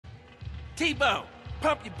T-Bone,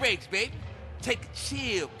 pump your brakes, baby. Take a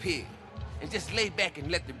chill pill. And just lay back and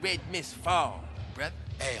let the red mist fall, brother.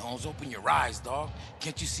 Hey, Holmes, open your eyes, dog.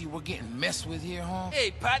 Can't you see we're getting messed with here, Holmes? Hey,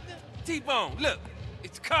 partner. T-Bone, look.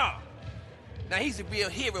 It's Carl. Now, he's a real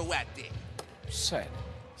hero out there. Sad.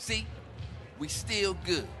 See? We still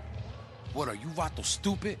good. What, are you Vato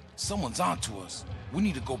stupid? Someone's onto us. We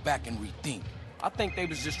need to go back and rethink. I think they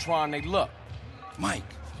was just trying their luck. Mike,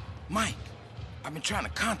 I've been trying to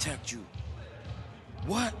contact you.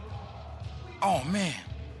 What? Oh, man,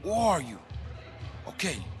 where are you?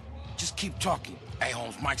 Okay, just keep talking. Hey,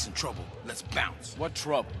 Holmes, Mike's in trouble. Let's bounce. What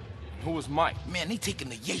trouble? Who was Mike? Man, they taking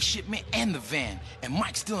the Yay shipment and the van, and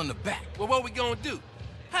Mike's still in the back. Well, what we gonna do?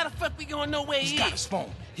 How the fuck we gonna know where he is? He's got his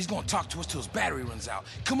phone. He's gonna talk to us till his battery runs out.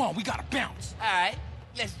 Come on, we gotta bounce. All right,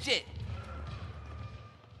 let's jet.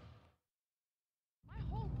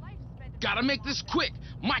 Gotta make this quick.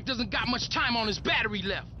 Mike doesn't got much time on his battery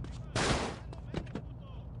left.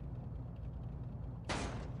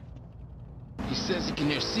 He says he can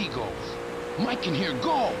hear seagulls. Mike can hear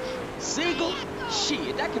gulls. Seagulls?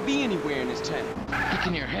 Shit, that could be anywhere in this town. He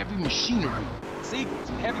can hear heavy machinery. Seagulls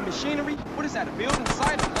and heavy machinery? What is that, a building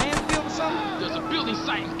site, a landfill or something? There's a building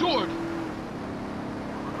site in Doherty.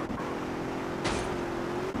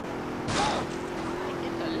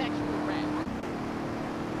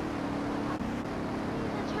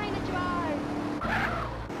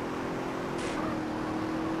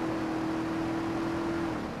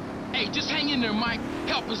 Hey, just hang in there, Mike.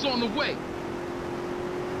 Help is on the way.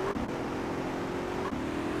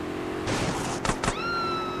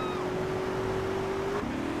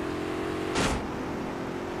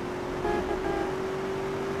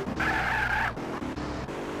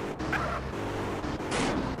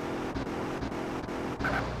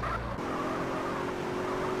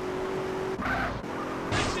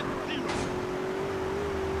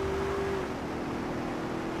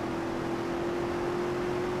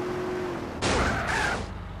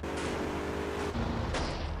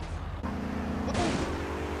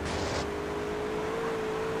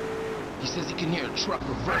 He says he can hear a truck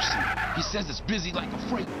reversing. He says it's busy like a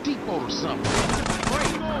freight depot or something.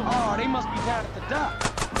 Freight? Oh, they must be down at the dock.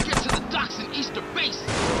 Get to the docks in Easter Basin.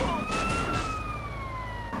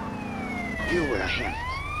 You were a hint.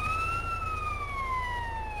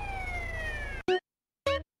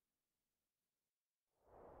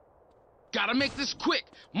 Gotta make this quick.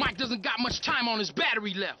 Mike doesn't got much time on his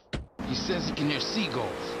battery left. He says he can hear seagulls.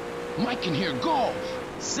 Mike can hear gulls.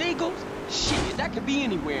 Seagulls? Shit, that could be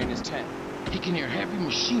anywhere in this town. He can hear heavy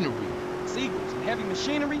machinery. Seagulls and heavy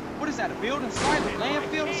machinery? What is that, a building site, a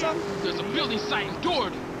landfill or something? There's a building site in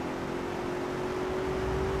Doherty.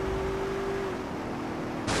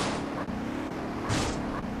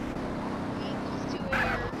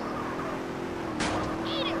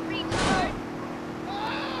 Eat it, retard!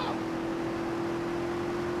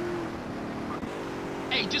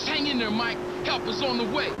 Hey, just hang in there, Mike. Help is on the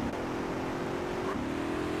way.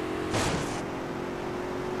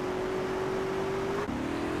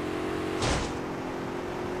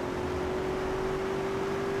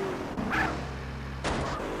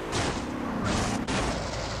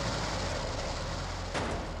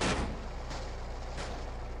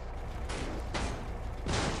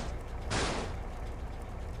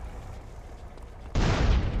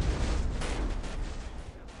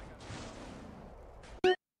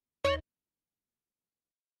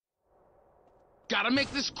 Gotta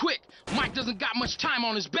make this quick. Mike doesn't got much time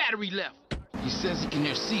on his battery left. He says he can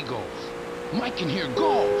hear seagulls. Mike can hear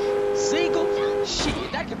gulls. Seagulls?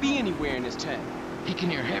 Shit, that could be anywhere in this town. He can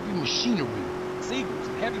hear heavy machinery. Seagulls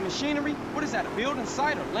and heavy machinery? What is that, a building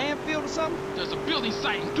site or landfill or something? There's a building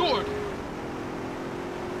site in Doherty.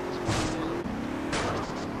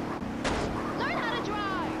 Learn how to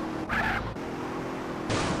drive!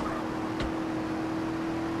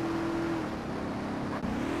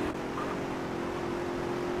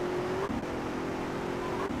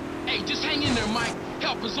 Hey, just hang in there, Mike.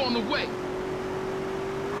 Help is on the way.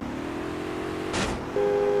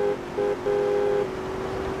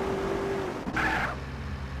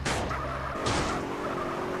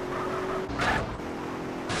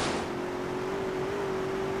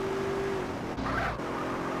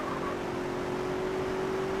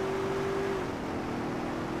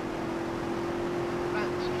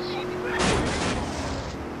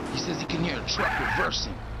 He says he can hear a truck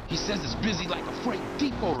reversing. He says it's busy like a freight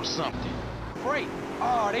depot or something. Freight?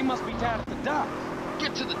 Oh, they must be down at the dock.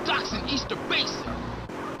 Get to the docks in Easter Basin.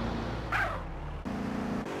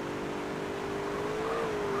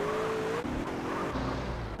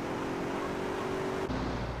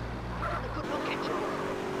 Good look at you.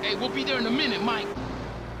 Hey, we'll be there in a minute, Mike.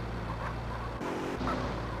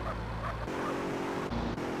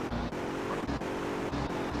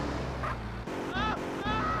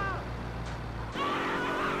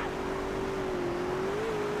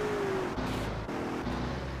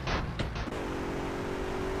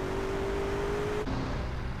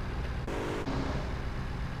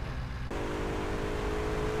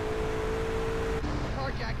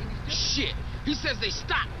 He says they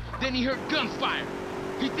stopped, then he heard gunfire.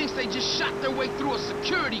 He thinks they just shot their way through a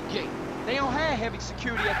security gate. They don't have heavy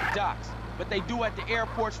security at the docks, but they do at the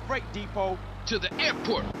airport's freight depot. To the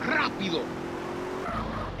airport, rápido.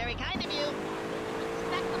 Very kind of you.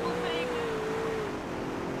 Respectable thing.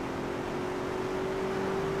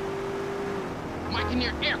 Mike can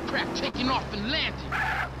hear aircraft taking off and landing.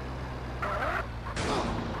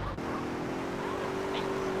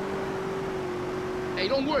 Hey,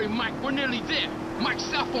 don't worry, Mike. We're nearly there. Mike's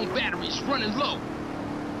cell phone battery is running low.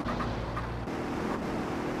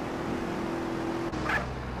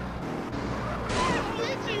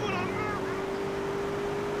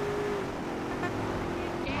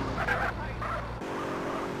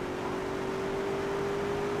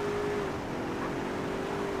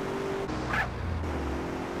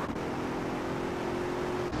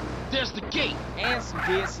 There's the gate. And some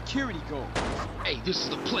dead security guards. Hey, this is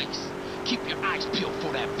the place. Keep your eyes peeled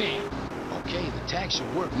for that van. Okay, the tag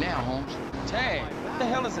should work now, Holmes. Tag? What the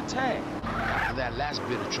hell is a tag? After that last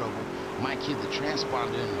bit of trouble, Mike hid the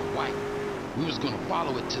transponder in the white. We was gonna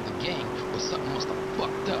follow it to the gang, but something must have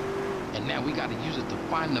fucked up. And now we gotta use it to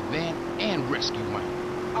find the van and rescue Mike.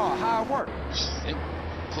 Oh, how it work? Simple.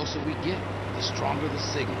 The closer we get, the stronger the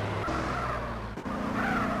signal.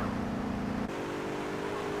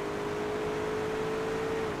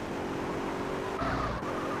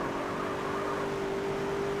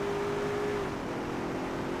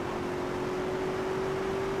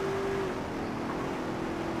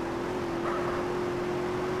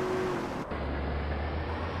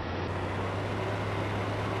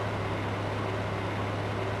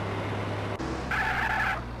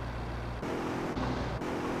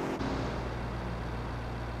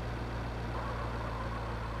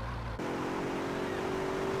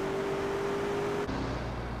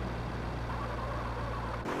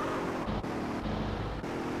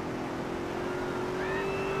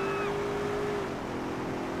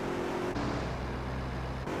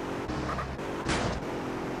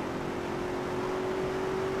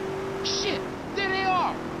 Shit! There they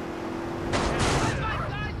are!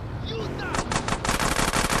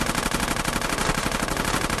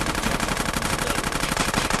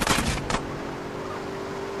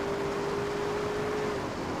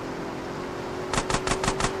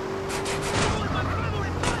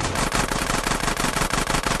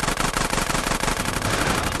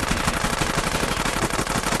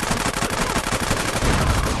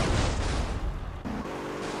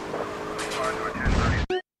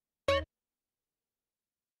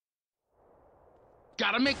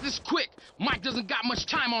 Gotta make this quick. Mike doesn't got much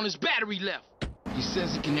time on his battery left. He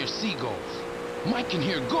says he can hear seagulls. Mike can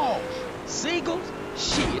hear gulls. Seagulls?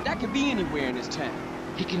 Shit, that could be anywhere in this town.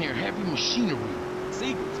 He can hear heavy machinery.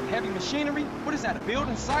 Seagulls and heavy machinery? What is that, a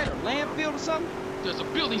building site or landfill or something? There's a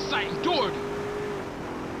building site in Doherty.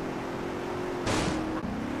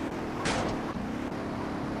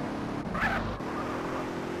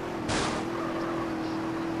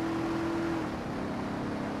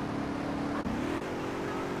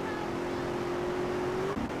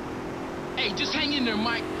 Hey, just hang in there,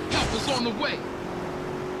 Mike. Help is on the way.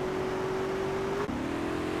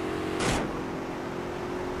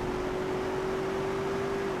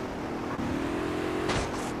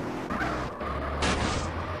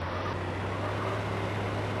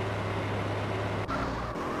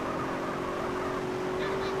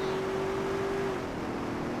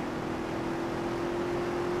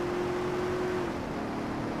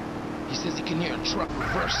 He says he can hear a truck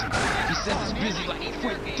reversing. He says it's busy like a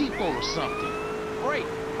freight depot or something. Great.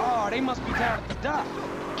 Oh, they must be down at the dock.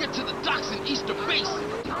 Get to the docks in Easter Basin.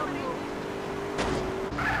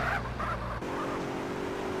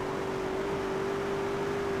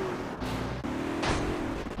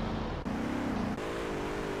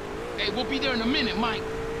 Hey, we'll be there in a minute, Mike.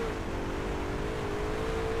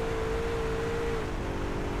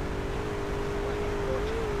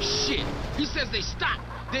 Shit, he says they stopped.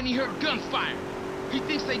 Then he heard gunfire. He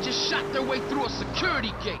thinks they just shot their way through a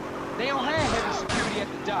security gate. They don't have heavy security at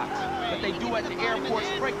the docks, but they do at the airport's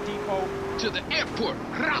freight depot. To the airport,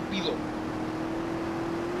 rápido.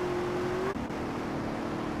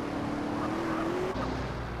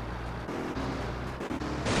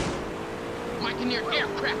 Mike can hear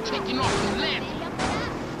aircraft taking off and landing.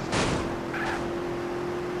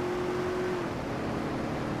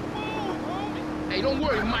 Hey, don't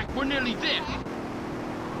worry, Mike. We're nearly there.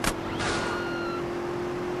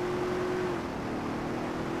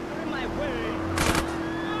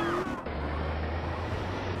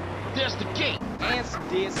 There's the gate. And some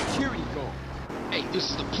dead security guards. Hey, this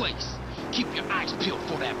is the place. Keep your eyes peeled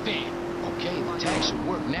for that van. Okay, the tag should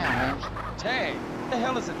work now, Holmes. Tag? What the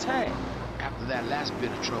hell is a tag? After that last bit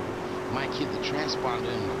of trouble, Mike hid the transponder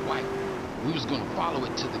in the wipe. We was gonna follow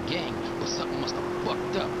it to the gang, but something must have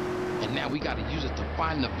fucked up. And now we gotta use it to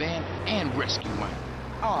find the van and rescue Mike.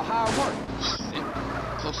 Oh, how it work? Simple.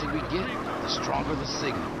 The closer we get, the stronger the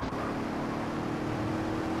signal.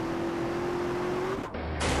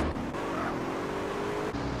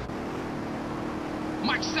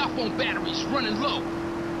 Mike's cell phone battery's running low.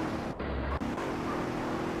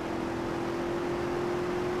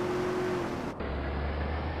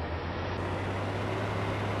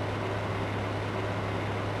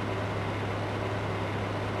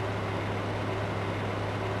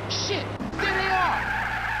 Shit! There they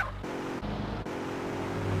are!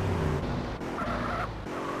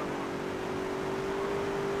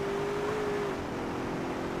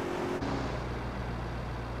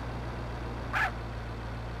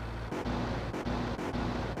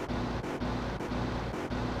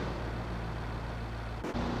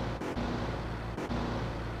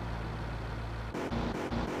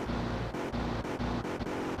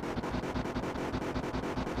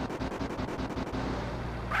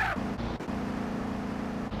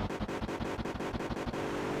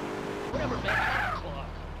 Whatever, man. Clock.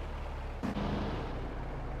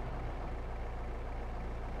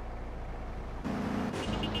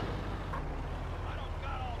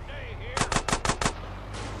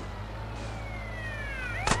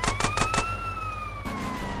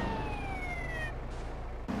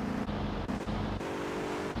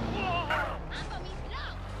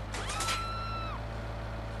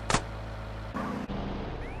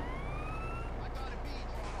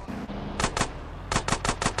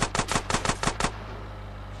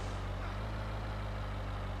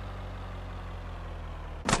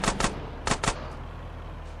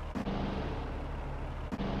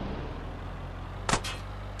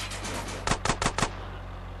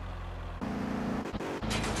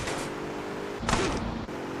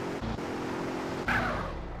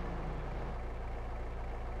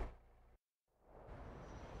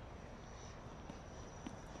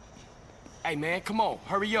 Hey, man, come on,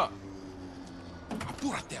 hurry up.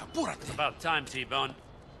 Apúrate, apúrate. About time, T-Bone.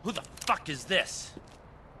 Who the fuck is this?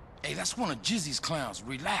 Hey, that's one of Jizzy's clowns.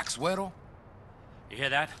 Relax, Güero. You hear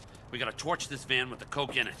that? We gotta torch this van with the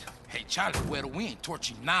coke in it. Hey, Charlie, Güero, we ain't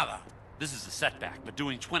torching nada. This is a setback, but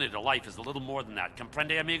doing 20 to life is a little more than that.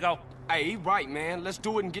 Comprende, amigo? Hey, he right, man. Let's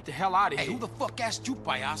do it and get the hell out of Hey, here. who the fuck asked you,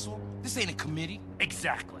 payaso? This ain't a committee.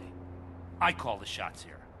 Exactly. I call the shots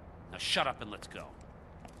here. Now shut up and let's go.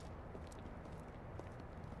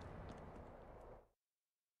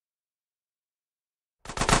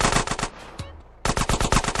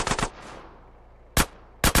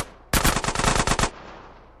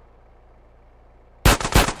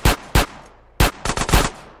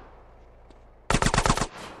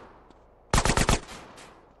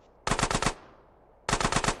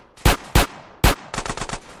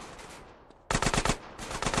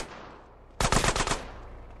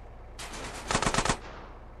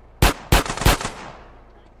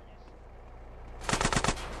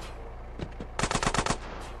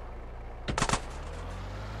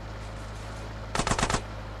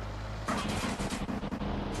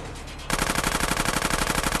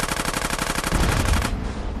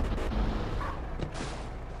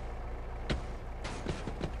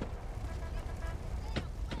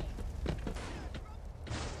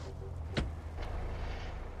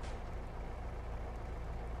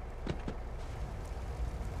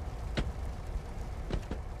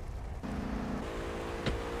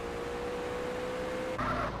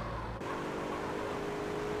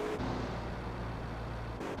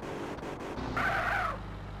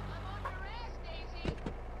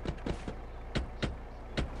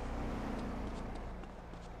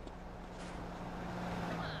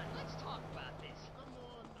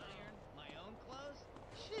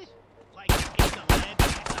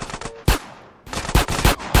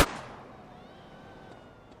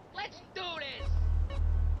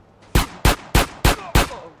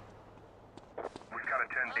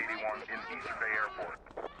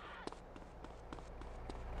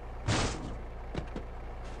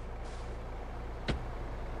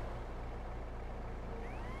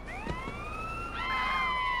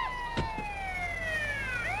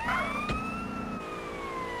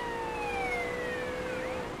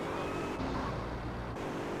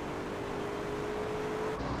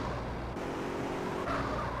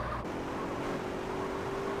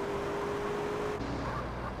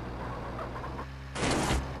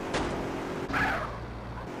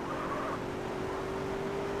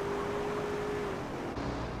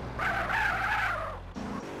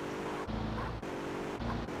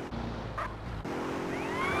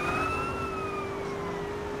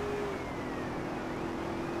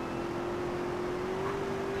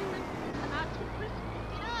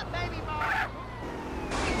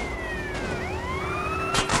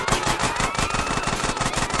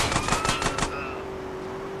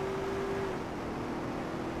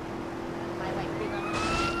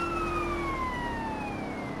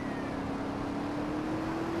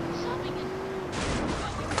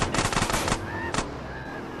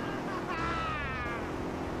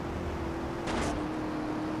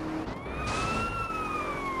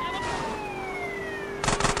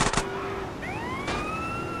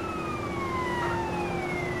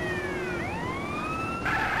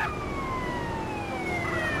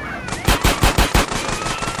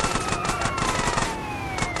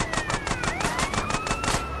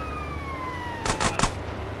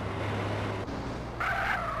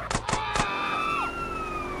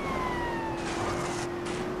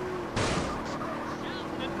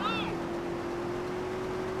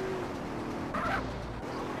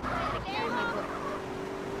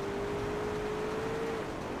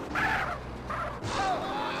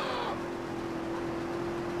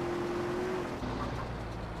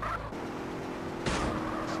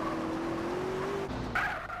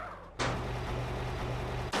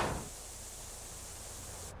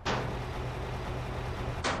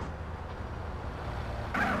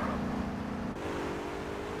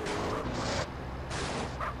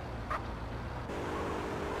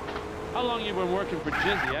 How long you been working for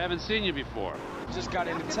Jizzy? I haven't seen you before. Just got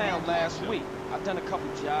into town last week. I've done a couple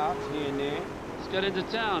jobs here and there. Just got into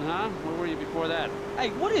town, huh? Where were you before that? Hey,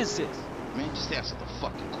 what is this? Man, just answer the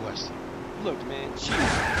fucking question. Look, man, chill.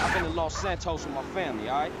 I've been to Los Santos with my family,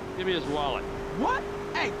 all right? Give me his wallet. What?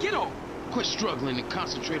 Hey, get off! Quit struggling and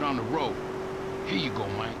concentrate on the road. Here you go,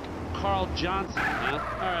 Mike. Carl Johnson, huh?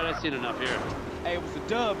 All right, I've seen enough here. Hey, it was a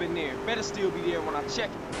dub in there. Better still be there when I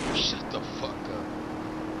check it. Shut the fuck up.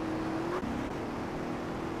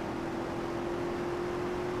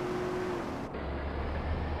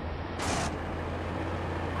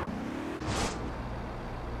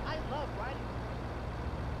 I love riding.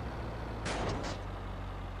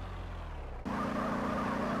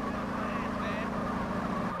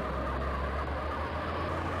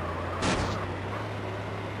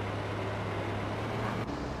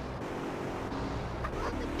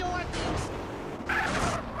 Open the door, please.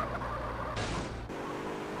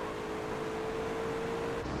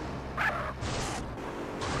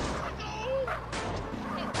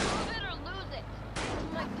 Hey, move it or lose it.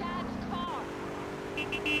 It's my dad's car.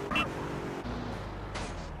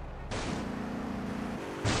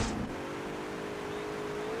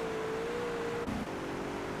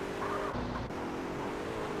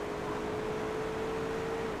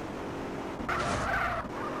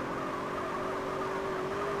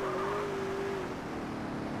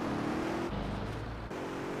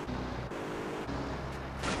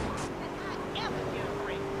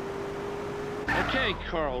 Okay,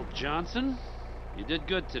 Carl Johnson. You did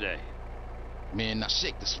good today. Man, now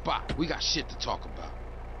shake the spot. We got shit to talk about.